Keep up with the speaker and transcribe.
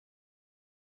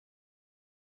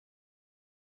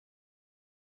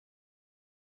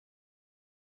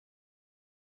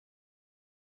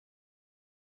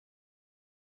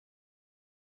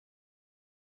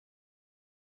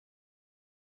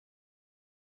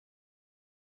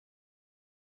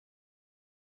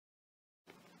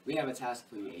We have a task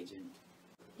for you, Agent.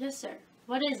 Yes, sir.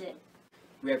 What is it?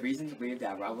 We have reason to believe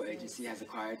that a rival agency has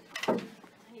acquired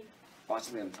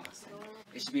botulinum toxin.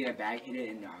 It should be in a bag hidden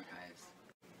in the archives.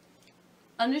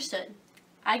 Understood.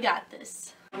 I got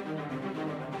this.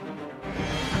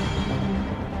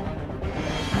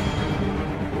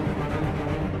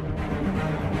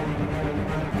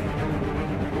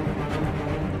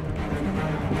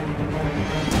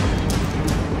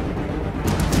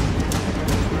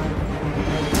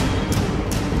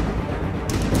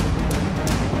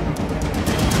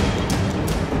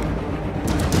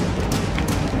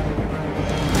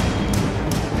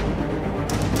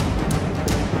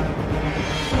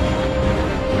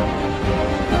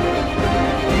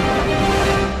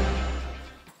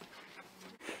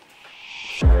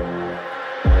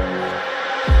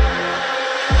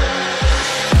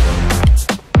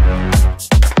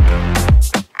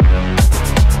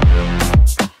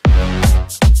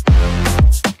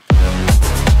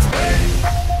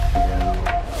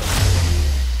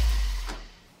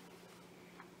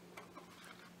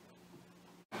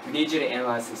 We need you to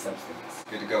analyze this substance.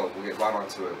 Good to go. We'll get right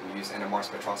onto it. We'll use NMR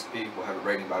spectroscopy. We'll have it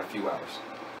ready in about a few hours.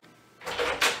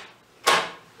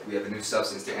 We have a new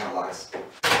substance to analyze.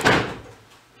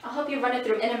 I'll help you run it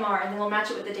through NMR and then we'll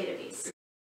match it with the database.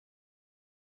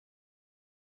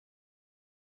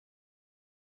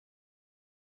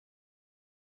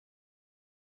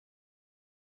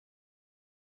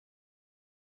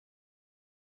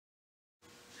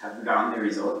 Have you gotten the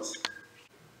results?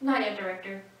 Not yet,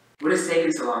 Director. What is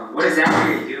taking so long? What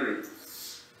exactly are you doing?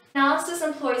 Analysis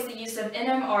employs the use of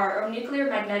NMR, or nuclear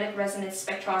magnetic resonance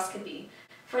spectroscopy.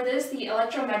 For this, the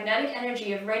electromagnetic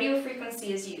energy of radio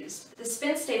frequency is used. The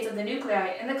spin states of the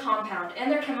nuclei in the compound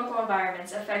and their chemical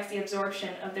environments affects the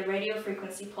absorption of the radio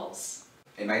frequency pulse.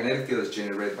 A magnetic field is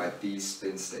generated by these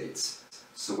spin states.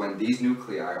 So when these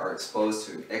nuclei are exposed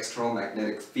to an external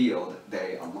magnetic field,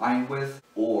 they align with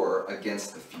or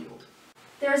against the field.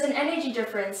 There is an energy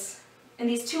difference in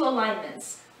these two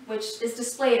alignments, which is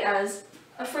displayed as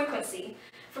a frequency.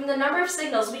 From the number of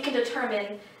signals, we can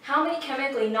determine how many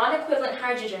chemically non-equivalent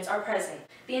hydrogens are present.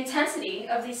 The intensity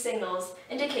of these signals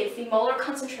indicates the molar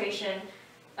concentration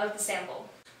of the sample.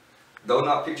 Though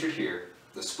not pictured here,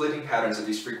 the splitting patterns of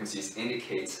these frequencies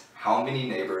indicates how many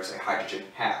neighbors a hydrogen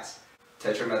has.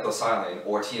 Tetramethylsilane,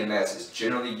 or TMS, is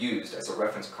generally used as a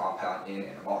reference compound in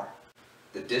NMR.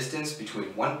 The distance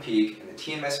between one peak and the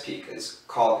TMS peak is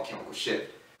called the chemical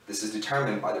shift. This is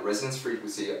determined by the resonance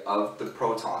frequency of the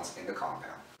protons in the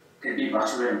compound. Could it be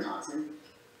botulinum toxin?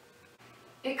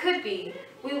 It could be.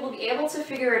 We will be able to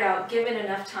figure it out given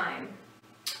enough time.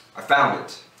 I found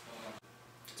it.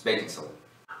 It's baking soda.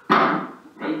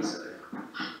 Baking soda.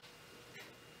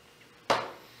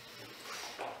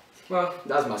 Well,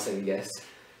 that was my second guess.